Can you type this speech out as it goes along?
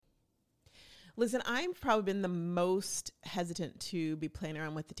Listen, I've probably been the most hesitant to be playing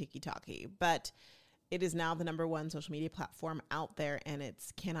around with the TikTok, but it is now the number one social media platform out there, and it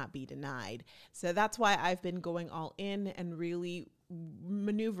cannot be denied. So that's why I've been going all in and really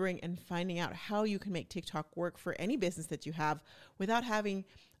maneuvering and finding out how you can make TikTok work for any business that you have without having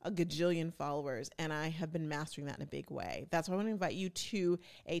a gajillion followers. And I have been mastering that in a big way. That's why I want to invite you to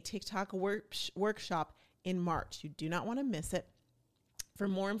a TikTok workshop in March. You do not want to miss it. For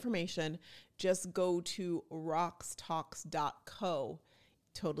more information, just go to roxtalks.co.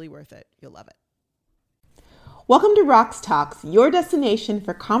 Totally worth it. You'll love it. Welcome to Rox Talks, your destination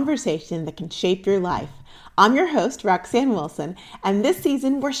for conversation that can shape your life. I'm your host, Roxanne Wilson, and this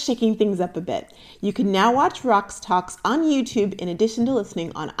season we're shaking things up a bit. You can now watch Rox Talks on YouTube in addition to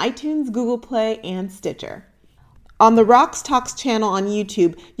listening on iTunes, Google Play, and Stitcher. On the Rox Talks channel on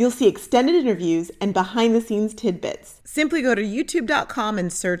YouTube, you'll see extended interviews and behind-the-scenes tidbits. Simply go to youtube.com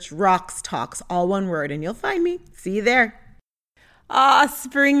and search Rox Talks, all one word, and you'll find me. See you there.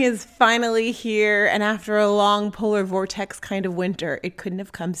 Spring is finally here, and after a long polar vortex kind of winter, it couldn't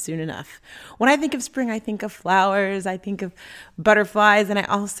have come soon enough. When I think of spring, I think of flowers, I think of butterflies, and I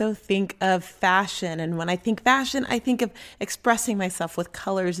also think of fashion. And when I think fashion, I think of expressing myself with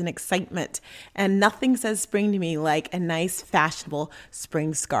colors and excitement. And nothing says spring to me like a nice, fashionable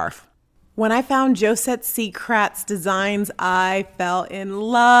spring scarf. When I found Josette C. Kratz Designs, I fell in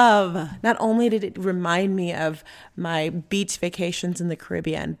love. Not only did it remind me of my beach vacations in the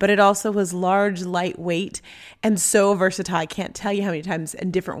Caribbean, but it also was large, lightweight, and so versatile. I can't tell you how many times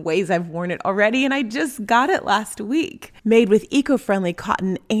and different ways I've worn it already, and I just got it last week. Made with eco-friendly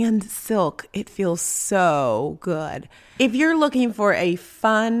cotton and silk, it feels so good. If you're looking for a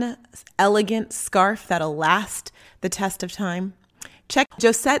fun, elegant scarf that'll last the test of time, check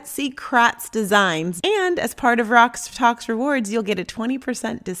Josette C. Kratz Designs, and as part of Rox Talks Rewards, you'll get a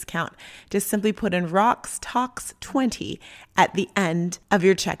 20% discount. Just simply put in Rox Talks 20 at the end of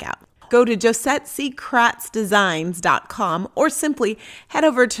your checkout. Go to JosetteCKratzDesigns.com or simply head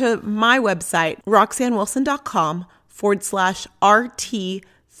over to my website,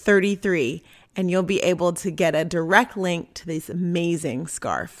 RoxanneWilson.com/RT33, and you'll be able to get a direct link to this amazing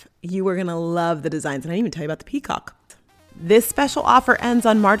scarf. You are going to love the designs, and I didn't even tell you about the peacock. This special offer ends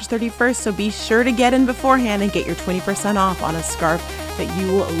on March 31st, so be sure to get in beforehand and get your 20% off on a scarf that you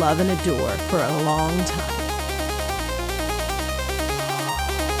will love and adore for a long time.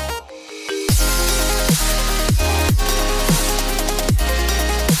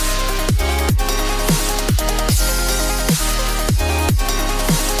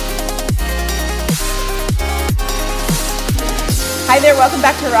 Hi there, welcome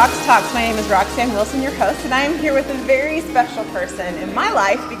back to Rox Talks. My name is Roxanne Wilson, your host, and I am here with a very special person in my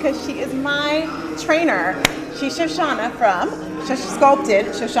life because she is my trainer. She's Shoshana from Sculpted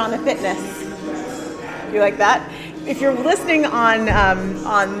Shoshana Fitness. You like that? If you're listening on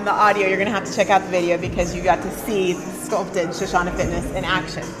the audio, you're going to have to check out the video because you got to see Sculpted Shoshana Fitness in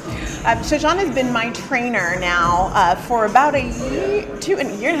action. Shoshana has been my trainer now for about a year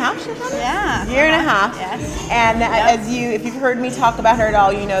and a half, Shoshana? Yeah. Year and a half. Yes. And if you've heard me talk about her at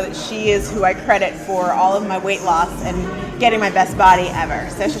all, you know that she is who I credit for all of my weight loss and getting my best body ever.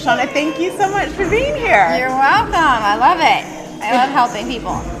 So Shoshana, thank you so much for being here. You're welcome. I love it. I love helping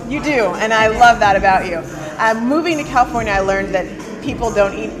people. You do, and I love that about you. Moving to California, I learned that people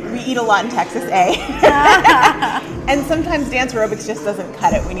don't eat. We eat a lot in Texas, and sometimes dance aerobics just doesn't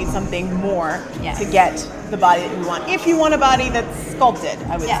cut it. We need something more to get the body that we want. If you want a body that's sculpted,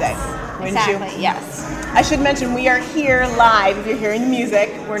 I would say. Wouldn't exactly. you? Yes. I should mention we are here live. If you're hearing the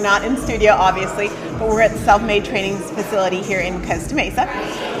music, we're not in studio, obviously, but we're at the Self-Made Training facility here in Costa Mesa.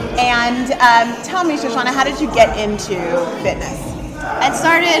 And tell me, Shoshana, how did you get into fitness? It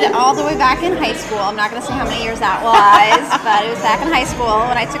started all the way back in high school. I'm not going to say how many years that was, but it was back in high school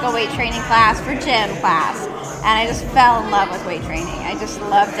when I took a weight training class for gym class. And I just fell in love with weight training. I just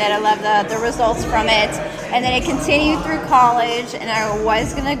loved it. I loved the results from it. And then it continued through college, and I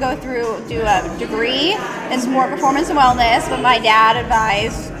was going to do a degree in sport performance and wellness, but my dad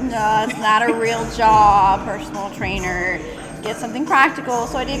advised, no, it's not a real job, personal trainer. Get something practical.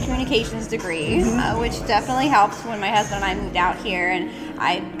 So I did a communications degree, which definitely helped when my husband and I moved out here, and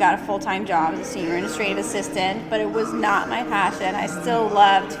I got a full-time job as a senior administrative assistant, but it was not my passion. I still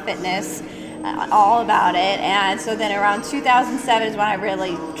loved fitness, all about it. And so then around 2007 is when I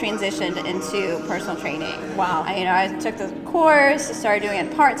really transitioned into personal training. Wow. I took the course, started doing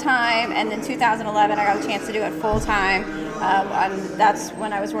it part-time, and then 2011 I got a chance to do it full-time. And that's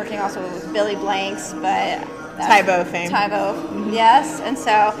when I was working also with Billy Blanks, but Tae Bo fame. Tae Bo, yes. And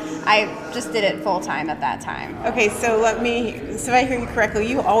so I just did it full time at that time. Okay, so if I hear you correctly,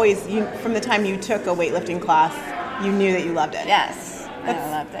 you from the time you took a weightlifting class, you knew that you loved it. Yes, I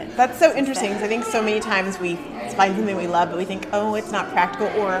loved it. That's so interesting because I think so many times we find something we love, but we think, oh, it's not practical,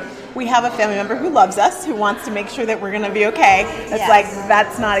 or we have a family member who loves us, who wants to make sure that we're going to be okay. It's like,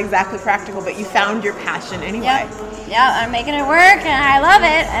 that's not exactly practical, but you found your passion anyway. Yeah, I'm making it work, and I love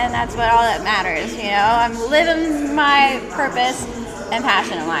it, and that's what all that matters, I'm living my purpose and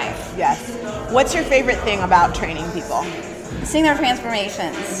passion in life. Yes. What's your favorite thing about training people? Seeing their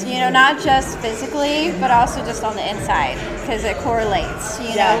transformations, not just physically, but also just on the inside, because it correlates.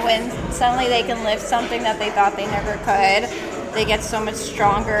 When suddenly they can lift something that they thought they never could, they get so much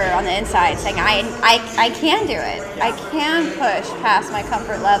stronger on the inside, saying, I can do it. I can push past my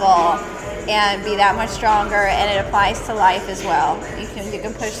comfort level and be that much stronger, and it applies to life as well. You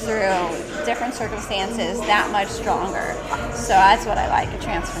can push through different circumstances that much stronger. So that's what I like, a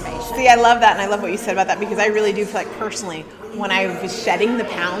transformation. See, I love that, and I love what you said about that, because I really do feel like personally, when I was shedding the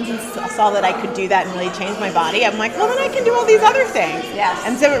pounds and saw that I could do that and really change my body, I'm like, well, then I can do all these other things. Yes.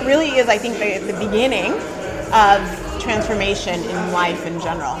 And so it really is, I think, the beginning of transformation in life in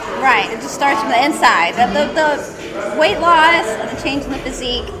general. Right. It just starts from the inside. The weight loss and the change in the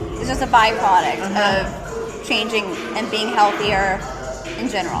physique is just a byproduct of changing and being healthier in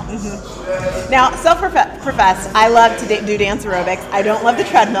general. Now, self-professed, I love to do dance aerobics. I don't love the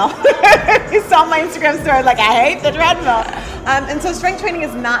treadmill. You saw my Instagram story, like, I hate the treadmill. And so strength training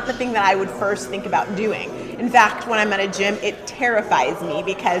is not the thing that I would first think about doing. In fact, when I'm at a gym, it terrifies me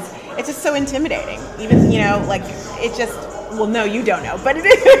because it's just so intimidating. Even, it just, well, no, you don't know, but it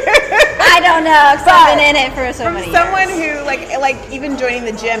is. I don't know, because I've been in it for so many years. Someone who, like even joining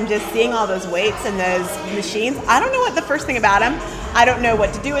the gym, just seeing all those weights and those machines, I don't know what the first thing about them. I don't know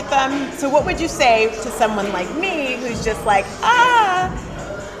what to do with them. So what would you say to someone like me who's just like,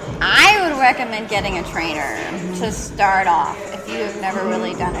 I would recommend getting a trainer to start off if you have never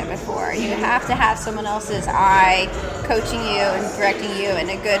really done it before. You have to have someone else's eye coaching you and directing you in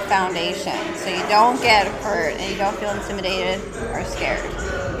a good foundation so you don't get hurt and you don't feel intimidated or scared.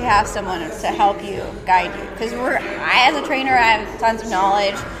 You have someone to help you, guide you. Because as a trainer, I have tons of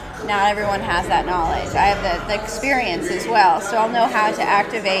knowledge. Not everyone has that knowledge. I have the experience as well, so I'll know how to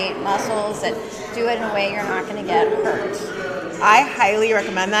activate muscles and do it in a way you're not going to get hurt. I highly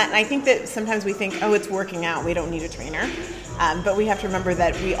recommend that, and I think that sometimes we think, oh, it's working out, we don't need a trainer. But we have to remember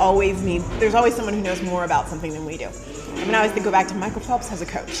that there's always someone who knows more about something than we do. I mean, I always go back to Michael Phelps has a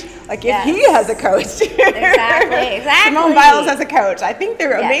coach. Like, if he has a coach. Exactly. Simone Biles has a coach. I think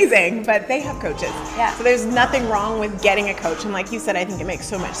they're amazing, but they have coaches. Yeah. So there's nothing wrong with getting a coach. And like you said, I think it makes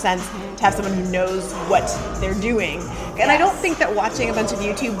so much sense to have someone who knows what they're doing. And I don't think that watching a bunch of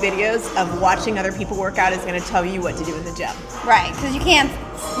YouTube videos of watching other people work out is going to tell you what to do in the gym. Right, because you can't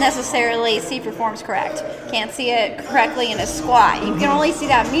necessarily see if your form's correct. Can't see it correctly in a squat. You can only see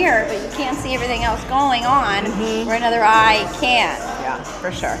that mirror, but you can't see everything else going on where another eye can. Yeah,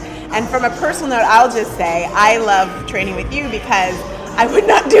 for sure. And from a personal note, I'll just say I love training with you because I would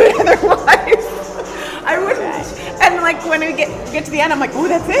not do it otherwise. I wouldn't. And like when we get to the end, I'm like, oh,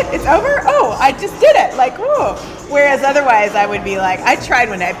 that's it? It's over? Oh, I just did it. Like, oh. Whereas otherwise I would be like, I tried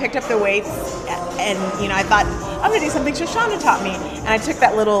one day. I picked up the weights and, I thought, I'm going to do something Shoshana taught me. And I took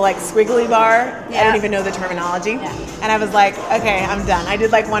that little like squiggly bar. I don't even know the terminology. Yeah. And I was like, okay, I'm done. I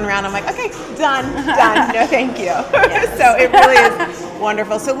did like one round. I'm like, okay, done. No, thank you. Yes. So it really is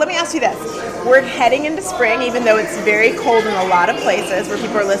wonderful. So let me ask you this. We're heading into spring, even though it's very cold in a lot of places where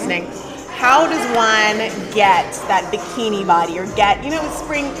people are listening. How does one get that bikini body or it's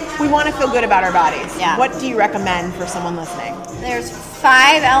spring, we want to feel good about our bodies. Yeah. What do you recommend for someone listening? There's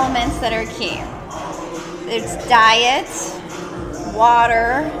 5 elements that are key. It's diet,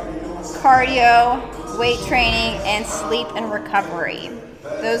 water, cardio, weight training, and sleep and recovery.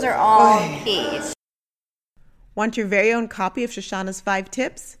 Those are all keys. Want your very own copy of Shoshana's 5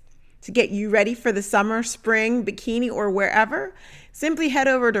 tips to get you ready for the summer, spring, bikini, or wherever? Simply head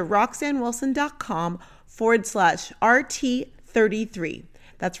over to RoxanneWilson.com/RT33.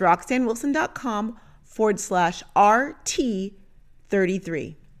 That's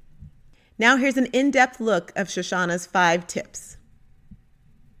RoxanneWilson.com/RT33. Now here's an in-depth look of Shoshana's 5 tips.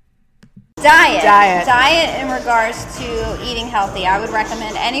 Diet in regards to eating healthy. I would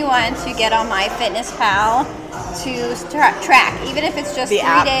recommend anyone to get on MyFitnessPal to track, even if it's just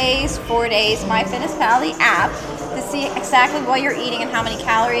 3 days, 4 days, MyFitnessPal, the app, to see exactly what you're eating and how many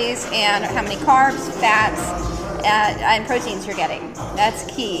calories and how many carbs, fats, and proteins you're getting. That's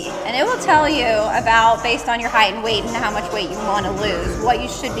key. And it will tell you about, based on your height and weight and how much weight you want to lose, what you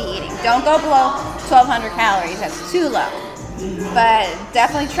should be eating. Don't go below 1,200 calories. That's too low. But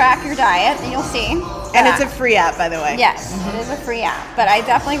definitely track your diet, and you'll see. And it's a free app, by the way. Yes, it is a free app. But I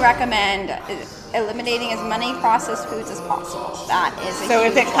definitely recommend eliminating as many processed foods as possible. That is a So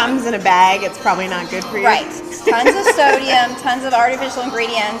if it huge comes in a bag, it's probably not good for you. Right. Tons of sodium, tons of artificial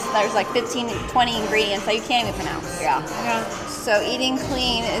ingredients. There's like 15, 20 ingredients that you can't even pronounce. Yeah. So eating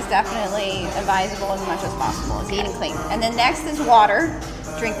clean is definitely advisable as much as possible. Is eating clean. And then next is water.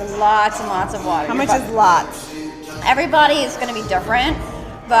 Drink lots and lots of water. How much is lots? Everybody is going to be different,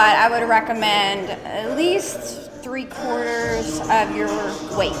 but I would recommend at least 3/4 of your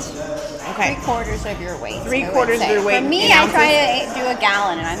weight. Okay. 3/4 of your weight. 3/4 of your weight. For me, in I ounces? try to do a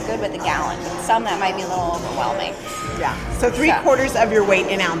gallon, and I'm good with a gallon. But some that might be a little overwhelming. Yeah. So 3/4 of your weight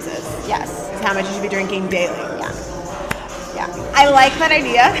in ounces Yes. is how much you should be drinking daily. Yeah. Yeah. I like that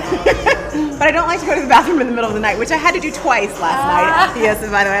idea, but I don't like to go to the bathroom in the middle of the night, which I had to do twice last night at Thea's,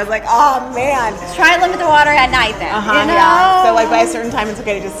 by the way. I was like, oh man. Try to limit the water at night then. You know? Yeah. So like by a certain time, it's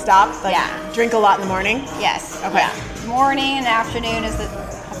okay to just stop. Like, Yeah. drink a lot in the morning. Yes. Okay. Yeah. Morning and afternoon is the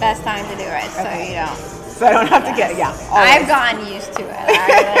best time to do it. So Okay. you know. So I don't have to get I've gotten used to it.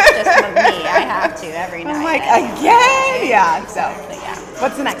 That's just me. I have to every night. I'm like, again? Yeah. So Exactly, yeah.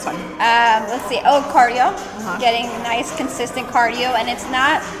 what's the next one? Let's see. Oh, cardio. Uh-huh. Getting nice, consistent cardio, and it's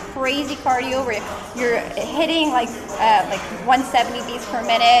not crazy cardio where you're hitting like 170 beats per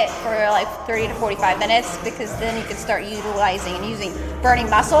minute for like 30 to 45 minutes, because then you can start utilizing and using burning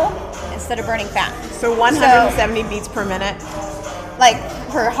muscle instead of burning fat. So 170 beats per minute. Like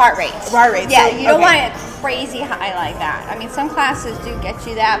for heart rate. Heart rate. Yeah, So, you don't okay. want it crazy high like that. I mean, some classes do get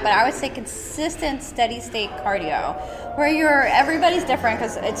you that, but I would say consistent, steady state cardio, where everybody's different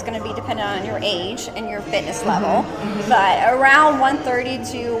because it's going to be dependent on your age and your fitness level. But around 130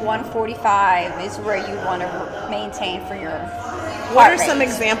 to 145 is where you want to maintain for your What heart are some rate.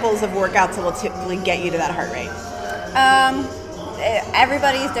 examples of workouts that will typically get you to that heart rate?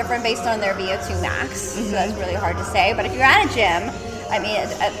 Everybody's different based on their VO2 max, so that's really hard to say. But if you're at a gym, I mean,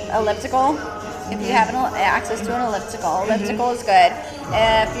 elliptical, if you have access to an elliptical is good.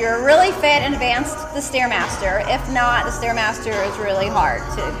 If you're really fit and advanced, the Stairmaster. If not, the Stairmaster is really hard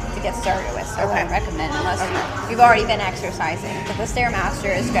to get started with, so I wouldn't recommend unless you've already been exercising. But the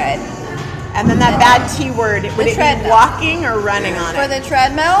Stairmaster is good. And then that bad T word, would it be treadmill. walking or running on For it? the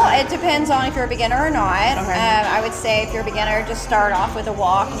treadmill, it depends on if you're a beginner or not. Okay. I would say if you're a beginner, just start off with a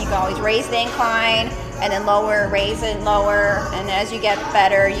walk, and you can always raise the incline and then lower, raise it, lower, and as you get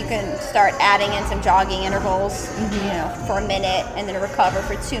better, you can start adding in some jogging intervals, for a minute, and then recover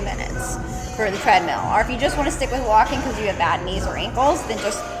for 2 minutes for the treadmill. Or if you just want to stick with walking because you have bad knees or ankles, then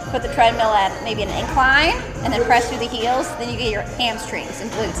just put the treadmill at maybe an incline and then press through the heels. Then you get your hamstrings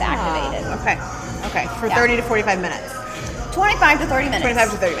and glutes activated. Okay. For Yeah. 30 to 45 minutes. 25 to 30 minutes.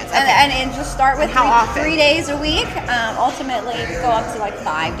 25 to 30 minutes. And, Okay. and just start with How often? 3 days a week. Ultimately, go up to like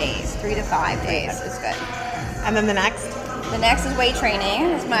 5 days. 3 to 5 days is good. And then the next? The next is weight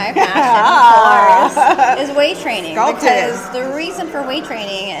training. It's my passion, of course, is weight training. Sculpted. Because the reason for weight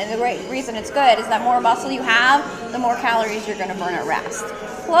training and the reason it's good is that more muscle you have, the more calories you're going to burn at rest.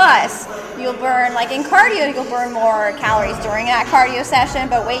 Plus, you'll burn, like in cardio, you'll burn more calories during that cardio session,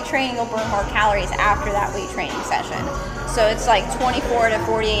 but weight training, you'll burn more calories after that weight training session. So it's like 24 to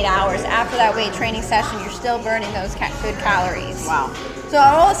 48 hours after that weight training session, you're still burning those good calories. Wow. So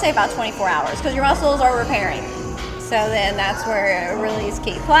I always say about 24 hours because your muscles are repairing. So then that's where it really is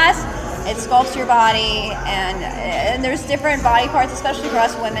key. Plus, it sculpts your body, and there's different body parts, especially for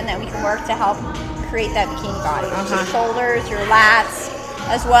us women, that we can work to help create that bikini body. Your shoulders, your lats,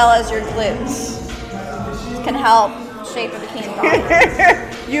 as well as your glutes can help shape a bikini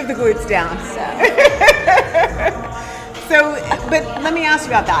body. You have the glutes down. So. So, but let me ask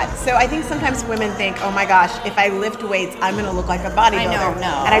you about that. So I think sometimes women think, oh my gosh, if I lift weights, I'm going to look like a bodybuilder. I know,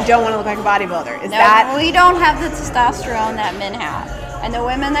 no. And I don't want to look like a bodybuilder. Is No, that? we don't have the testosterone that men have. And the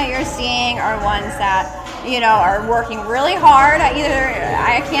women that you're seeing are ones that, are working really hard.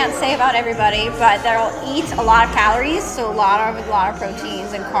 I can't say about everybody, but they'll eat a lot of calories, so a lot of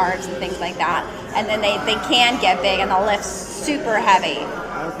proteins and carbs and things like that. And then they can get big and they'll lift super heavy,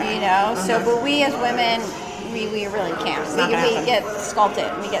 So, but we as women, we really can't. We get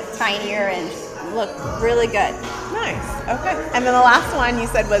sculpted, we get tinier and look really good. Nice. Okay. And then the last one you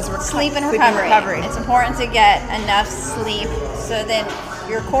said was Sleep and recovery. It's important to get enough sleep so then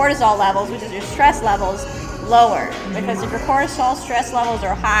your cortisol levels, which is your stress levels, lower. Because if your cortisol stress levels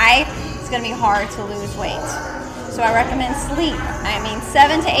are high, it's going to be hard to lose weight. So I recommend sleep.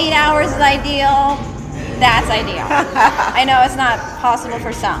 7 to 8 hours is ideal. that's ideal. I know it's not possible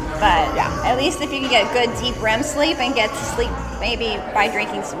for some, but at least if you can get good deep REM sleep and get to sleep maybe by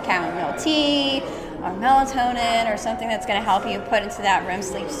drinking some chamomile tea or melatonin or something that's going to help you put into that REM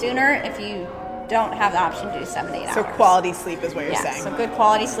sleep sooner if you don't have the option to do 7 to 8 hours. So quality sleep is what you're saying. So good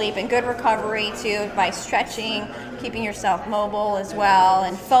quality sleep and good recovery too by stretching, keeping yourself mobile as well,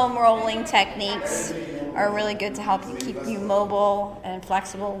 and foam rolling techniques are really good to help you keep you mobile and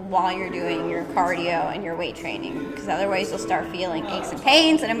flexible while you're doing your cardio and your weight training, because otherwise you'll start feeling aches and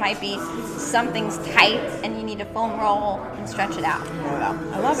pains and it might be something's tight and you need to foam roll and stretch it out.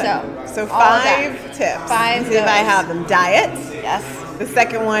 I love it. So all 5 tips. Five See if I have them. Diet. Yes. The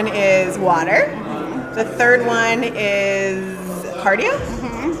second one is water. The third one is cardio.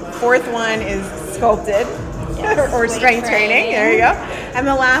 Fourth one is sculpted or strength training. There you go. And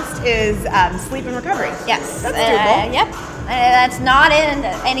the last is sleep and recovery. Yes. That's doable. Yep. That's not in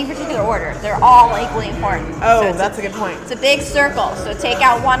any particular order. They're all equally important. Oh, so that's a good point. It's a big circle. So take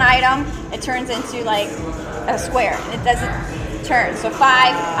out one item, it turns into like a square. It doesn't turn. So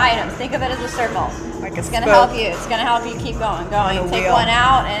 5 items. Think of it as a circle. Like it's going to help you. It's going to help you keep going. Take one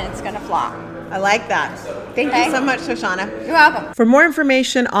out and it's going to flop. I like that. Thank you so much, Shoshana. You're welcome. For more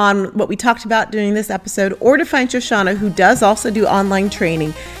information on what we talked about during this episode, or to find Shoshana, who does also do online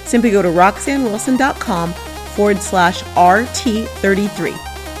training, simply go to roxannewilson.com/RT33.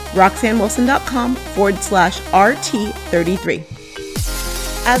 roxannewilson.com/RT33.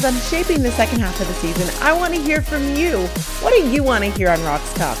 As I'm shaping the second half of the season, I want to hear from you. What do you want to hear on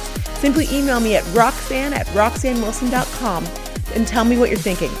Rox Talks? Simply email me at roxanne@roxannewilson.com and tell me what you're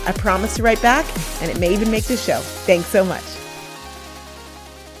thinking. I promise to write back, and it may even make the show. Thanks so much.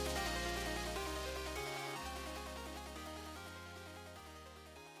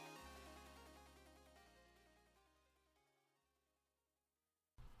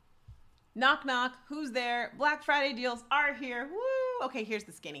 Knock, knock. Who's there? Black Friday deals are here. Woo! Okay, here's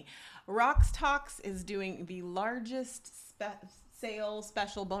the skinny. Rox Talks is doing the largest sale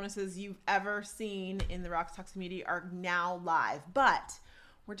special bonuses you've ever seen in the Rox Talks community are now live. But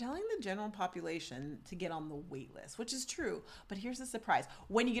we're telling the general population to get on the wait list, which is true. But here's the surprise.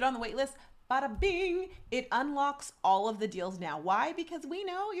 When you get on the wait list, bada bing, it unlocks all of the deals now. Why? Because we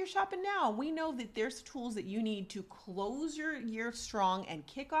know you're shopping now. We know that there's tools that you need to close your year strong and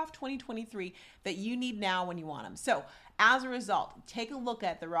kick off 2023 that you need now when you want them. So as a result, take a look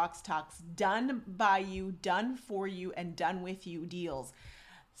at the Rox Talks done by you, done for you, and done with you deals.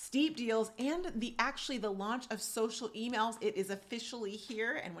 Steep deals and the launch of social emails. It is officially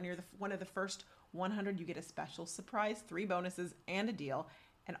here. And when you're one of the first 100, you get a special surprise, 3 bonuses and a deal.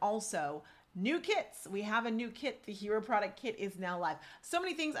 And also new kits. We have a new kit. The Hero Product Kit is now live. So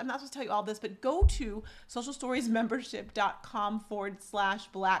many things. I'm not supposed to tell you all this, but go to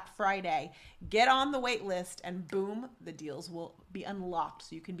socialstoriesmembership.com/Black Friday. Get on the wait list and boom, the deals will be unlocked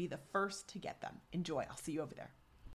so you can be the first to get them. Enjoy. I'll see you over there.